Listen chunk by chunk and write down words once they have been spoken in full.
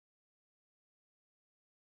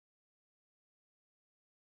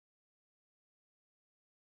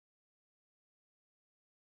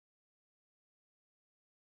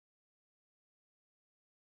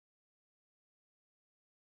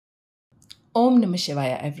Om Namah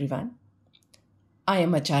Shivaya everyone. I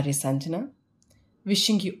am Acharya Sanjana,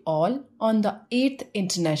 wishing you all on the 8th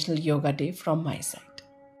International Yoga Day from my side.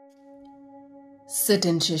 Sit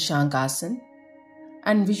in Sirasasana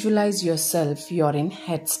and visualize yourself you're in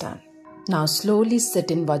Headstand. Now slowly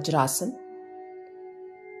sit in Vajrasana.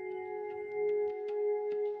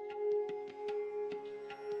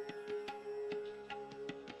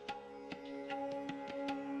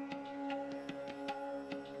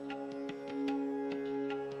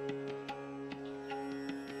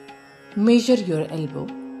 Measure your elbow.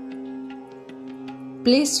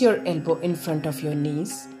 Place your elbow in front of your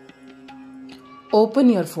knees. Open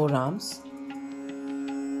your forearms.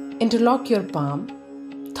 Interlock your palm,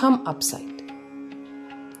 thumb upside.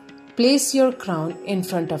 Place your crown in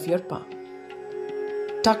front of your palm.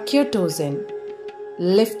 Tuck your toes in.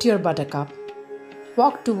 Lift your buttock up.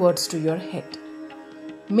 Walk towards to your head.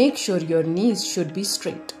 Make sure your knees should be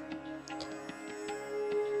straight.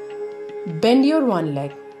 Bend your one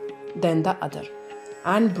leg, then the other,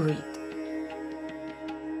 and breathe.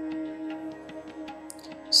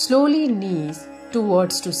 Slowly knees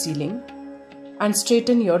towards to ceiling and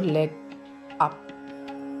straighten your leg up.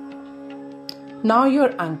 Now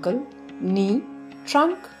your ankle, knee,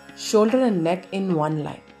 trunk, shoulder and neck in one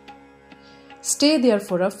line. Stay there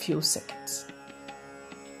for a few seconds.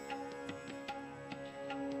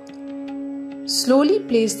 Slowly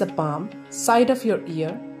place the palm side of your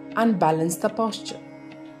ear and balance the posture.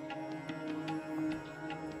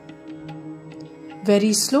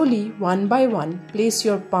 Very slowly, one by one, place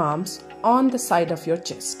your palms on the side of your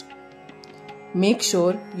chest. Make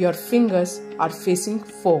sure your fingers are facing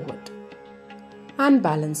forward and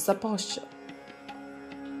balance the posture.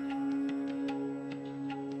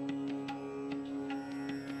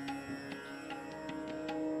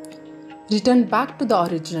 Return back to the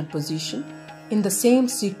original position in the same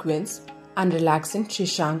sequence and relax in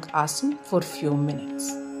Sirasasana for a few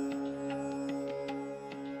minutes.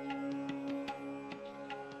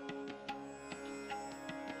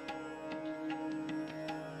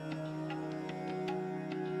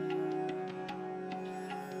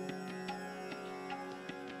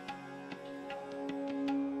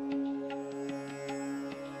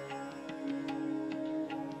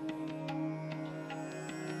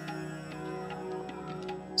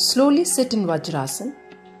 Slowly sit in Vajrasana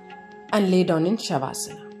and lay down in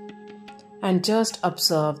Shavasana and just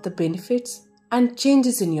observe the benefits and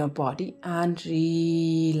changes in your body and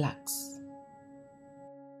relax.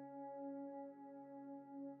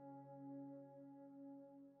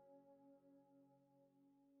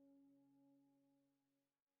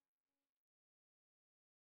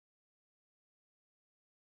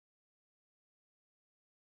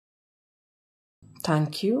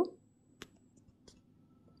 Thank you.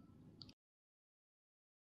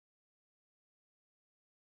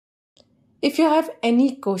 If you have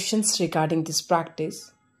any questions regarding this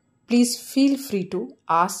practice, please feel free to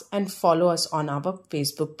ask and follow us on our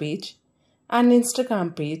Facebook page and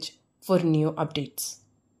Instagram page for new updates.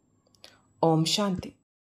 Om Shanti.